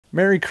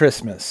Merry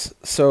Christmas.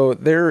 So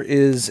there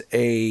is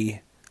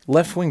a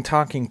left-wing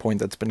talking point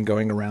that's been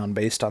going around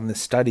based on this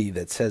study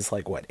that says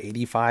like what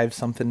 85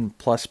 something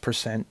plus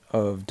percent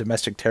of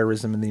domestic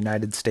terrorism in the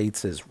United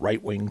States is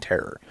right-wing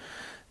terror.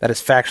 That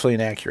is factually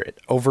inaccurate.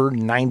 Over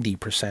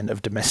 90%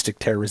 of domestic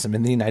terrorism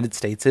in the United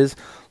States is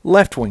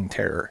left-wing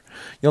terror.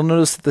 You'll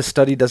notice that the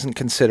study doesn't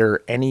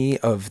consider any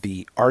of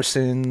the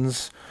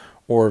arsons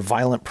or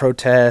violent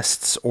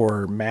protests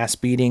or mass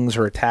beatings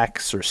or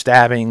attacks or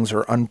stabbings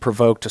or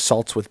unprovoked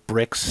assaults with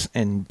bricks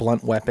and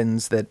blunt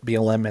weapons that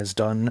BLM has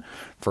done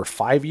for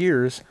 5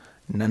 years.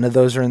 None of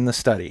those are in the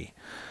study.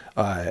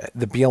 The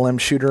BLM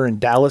shooter in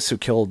Dallas who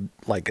killed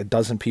like a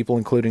dozen people,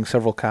 including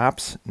several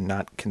cops,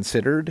 not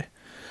considered.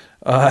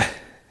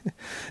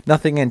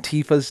 Nothing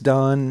Antifa's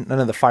done.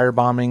 None of the fire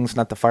bombings,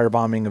 not the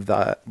firebombing of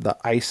the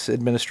ICE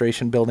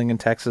administration building in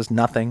Texas.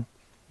 Nothing.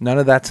 None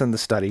of that's in the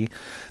study.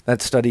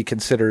 That study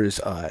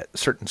considers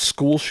certain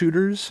school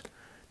shooters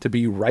to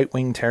be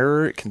right-wing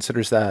terror. It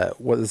considers that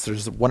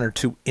there's one or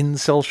two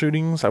incel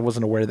shootings. I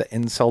wasn't aware that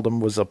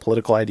inceldom was a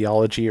political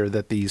ideology, or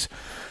that these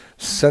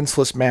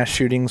senseless mass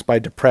shootings by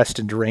depressed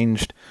and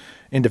deranged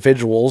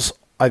individuals,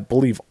 I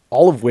believe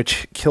all of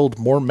which killed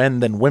more men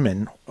than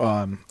women.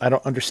 I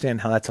don't understand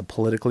how that's a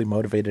politically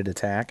motivated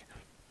attack.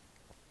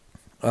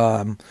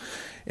 And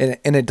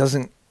it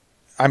doesn't,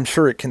 I'm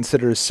sure it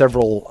considers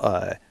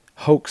several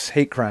hoax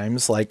hate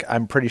crimes. Like,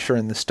 I'm pretty sure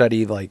in the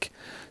study, like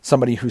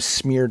somebody who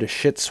smeared a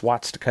shit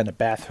swastika kind of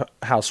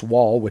bathhouse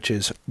wall, which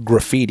is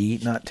graffiti,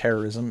 not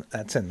terrorism,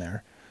 that's in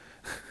there.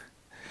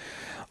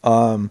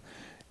 I'm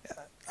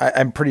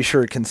pretty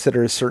sure it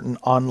considers certain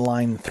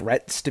online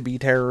threats to be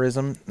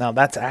terrorism. Now,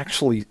 that's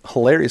actually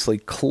hilariously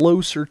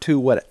closer to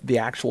what the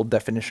actual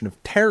definition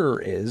of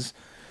terror is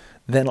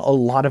than a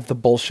lot of the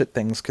bullshit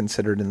things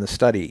considered in the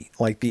study,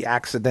 like the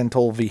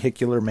accidental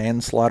vehicular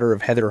manslaughter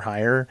of Heather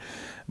Heyer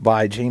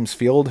by James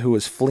Field, who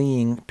was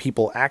fleeing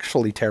people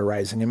actually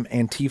terrorizing him,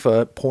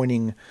 Antifa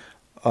pointing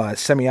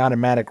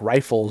semi-automatic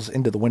rifles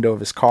into the window of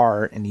his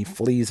car, and he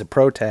flees a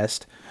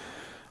protest,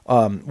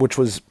 which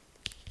was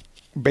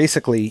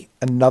basically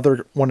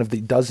another one of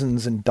the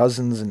dozens and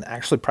dozens, and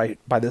actually probably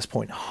by this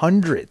point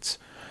hundreds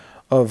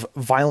of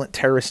violent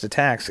terrorist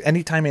attacks.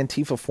 Anytime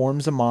Antifa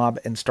forms a mob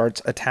and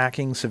starts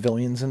attacking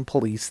civilians and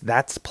police,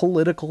 that's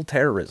political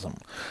terrorism.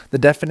 The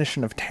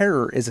definition of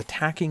terror is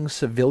attacking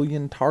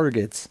civilian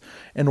targets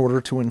in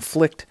order to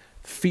inflict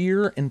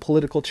fear and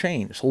political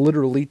change,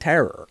 literally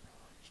terror.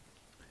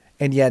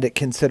 And yet it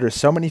considers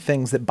so many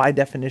things that by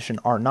definition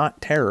are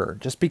not terror.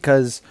 Just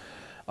because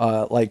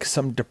like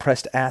some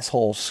depressed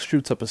asshole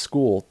shoots up a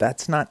school,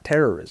 that's not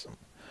terrorism.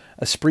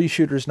 A spree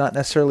shooter is not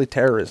necessarily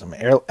terrorism.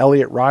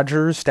 Elliot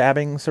Rodgers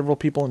stabbing several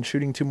people and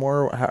shooting two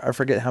more, I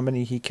forget how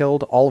many he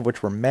killed, all of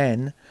which were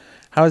men.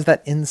 How is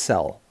that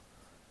incel?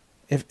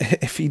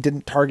 If he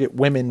didn't target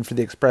women for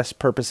the express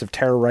purpose of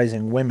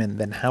terrorizing women,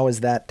 then how is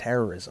that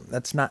terrorism?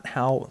 That's not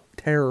how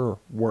terror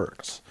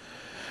works.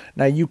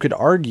 Now, you could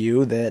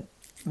argue that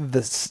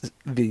the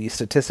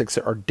statistics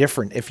are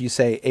different if you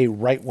say a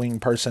right-wing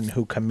person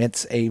who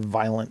commits a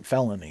violent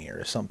felony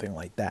or something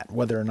like that,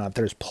 whether or not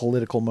there's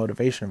political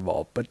motivation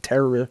involved. But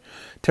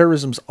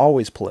terrorism's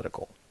always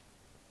political.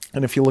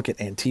 And if you look at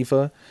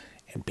Antifa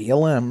and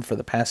BLM for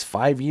the past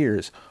 5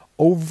 years,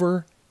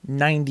 over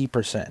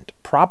 90%,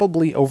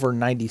 probably over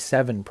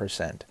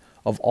 97%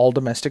 of all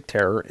domestic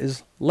terror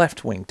is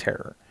left-wing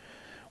terror,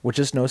 which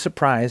is no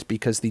surprise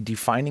because the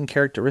defining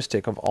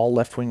characteristic of all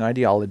left-wing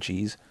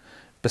ideologies,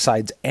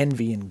 besides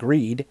envy and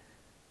greed,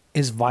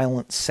 is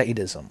violent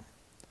sadism.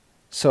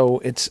 So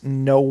it's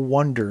no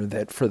wonder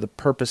that for the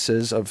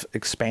purposes of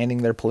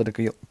expanding their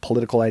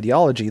political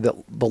ideology, that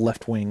the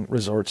left wing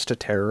resorts to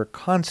terror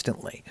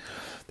constantly.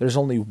 There's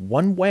only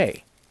one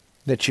way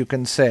that you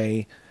can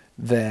say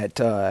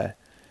that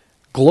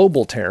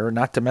global terror,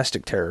 not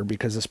domestic terror,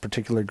 because this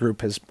particular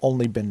group has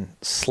only been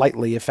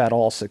slightly, if at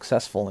all,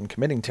 successful in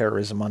committing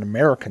terrorism on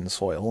American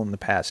soil in the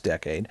past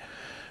decade.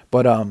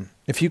 But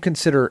if you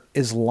consider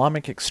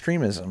Islamic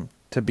extremism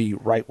to be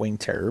right-wing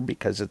terror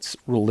because it's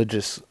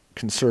religious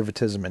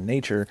conservatism in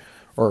nature,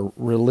 or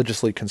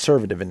religiously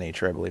conservative in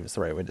nature, I believe is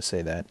the right way to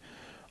say that,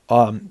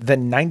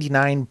 then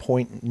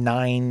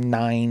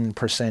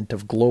 99.99%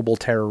 of global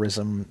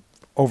terrorism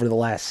over the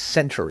last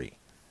century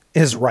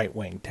is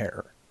right-wing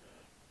terror.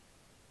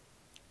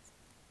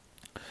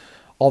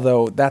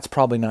 Although that's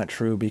probably not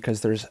true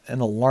because there's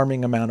an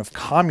alarming amount of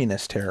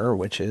communist terror,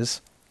 which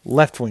is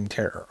left-wing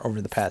terror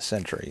over the past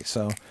century.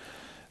 So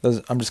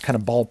I'm just kind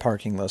of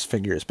ballparking those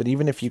figures. But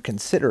even if you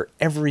consider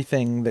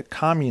everything that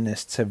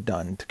communists have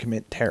done to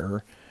commit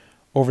terror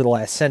over the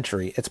last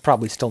century, it's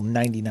probably still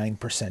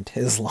 99%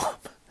 Islam,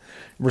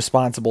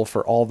 responsible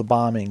for all the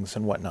bombings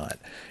and whatnot,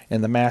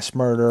 and the mass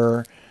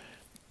murder,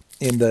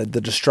 and the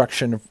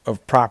destruction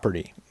of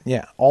property.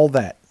 Yeah, all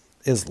that,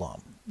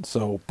 Islam.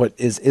 So, but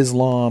is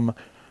Islam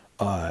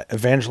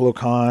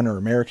Evangelical or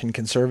American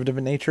conservative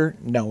in nature?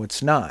 No,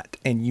 it's not.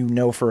 And you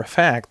know for a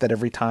fact that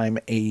every time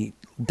a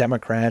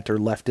Democrat or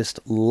leftist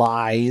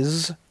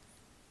lies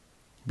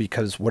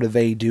Because what do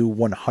they do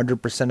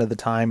 100% of the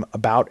time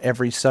about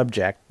every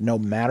subject, no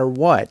matter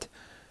what,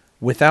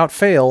 without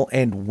fail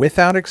and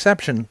without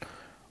exception?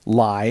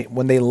 Lie.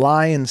 When they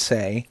lie and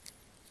say,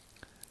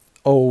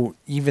 oh,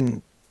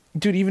 even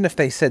if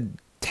they said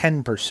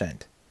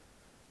 10%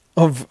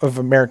 of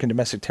American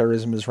domestic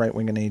terrorism is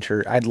right-wing in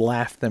nature, I'd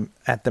laugh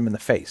at them in the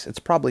face. It's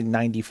probably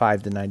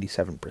 95 to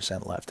 97%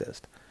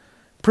 leftist.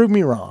 Prove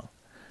me wrong.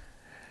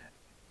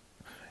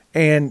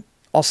 And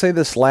I'll say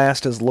this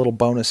last as a little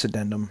bonus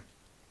addendum.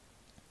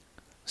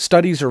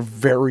 Studies are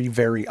very,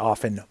 very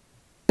often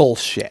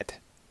bullshit.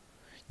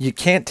 You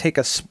can't take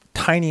a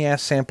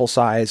tiny-ass sample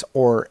size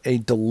or a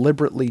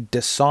deliberately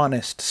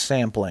dishonest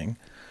sampling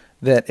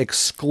that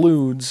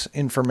excludes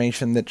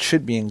information that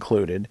should be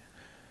included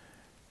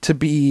to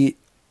be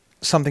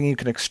something you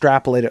can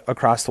extrapolate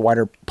across the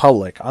wider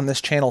public. On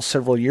this channel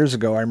several years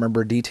ago, I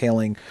remember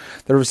detailing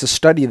there was a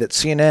study that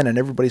CNN and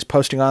everybody's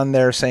posting on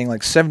there saying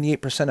like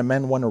 78% of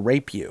men want to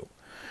rape you.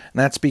 And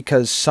that's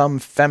because some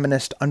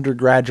feminist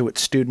undergraduate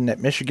student at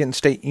Michigan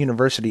State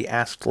University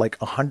asked like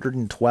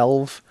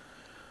 112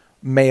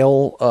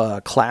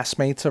 male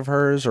classmates of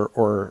hers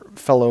or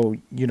fellow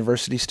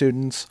university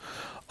students,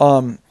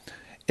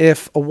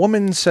 if a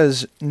woman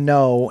says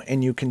no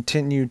and you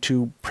continue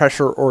to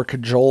pressure or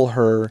cajole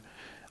her,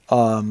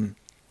 and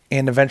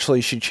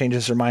eventually she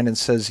changes her mind and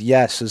says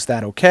yes, is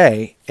that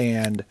okay?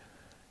 And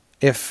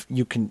if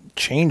you can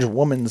change a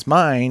woman's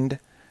mind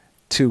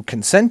to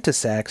consent to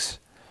sex,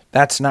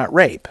 that's not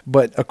rape.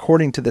 But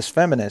according to this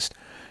feminist,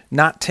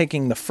 not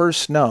taking the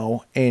first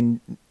no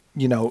and,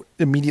 you know,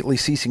 immediately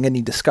ceasing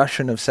any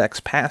discussion of sex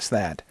past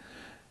that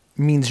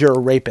means you're a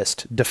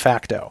rapist de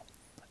facto.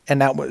 And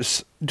that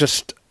was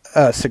just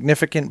a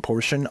significant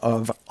portion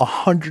of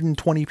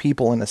 120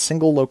 people in a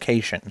single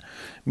location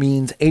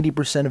means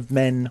 80% of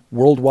men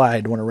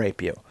worldwide want to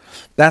rape you.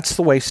 That's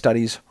the way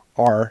studies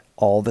are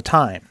all the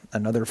time.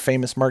 Another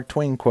famous Mark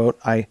Twain quote,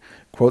 I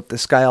quote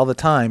this guy all the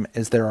time,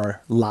 is there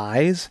are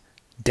lies,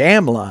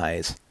 damn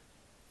lies,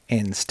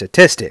 and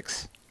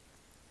statistics.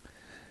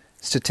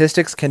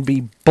 Statistics can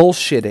be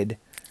bullshitted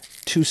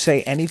to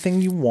say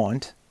anything you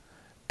want,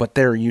 but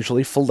they're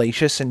usually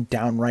fallacious and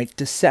downright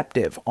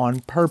deceptive on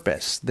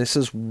purpose. This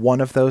is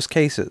one of those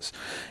cases.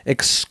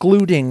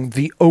 Excluding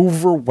the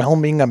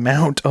overwhelming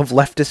amount of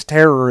leftist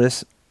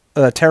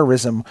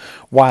terrorism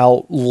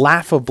while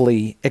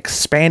laughably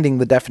expanding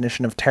the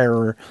definition of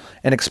terror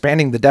and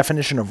expanding the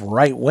definition of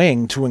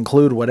right-wing to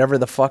include whatever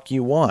the fuck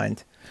you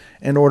want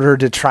in order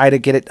to try to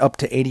get it up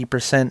to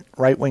 80%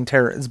 right-wing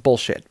terror is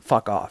bullshit.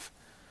 Fuck off.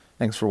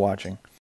 Thanks for watching.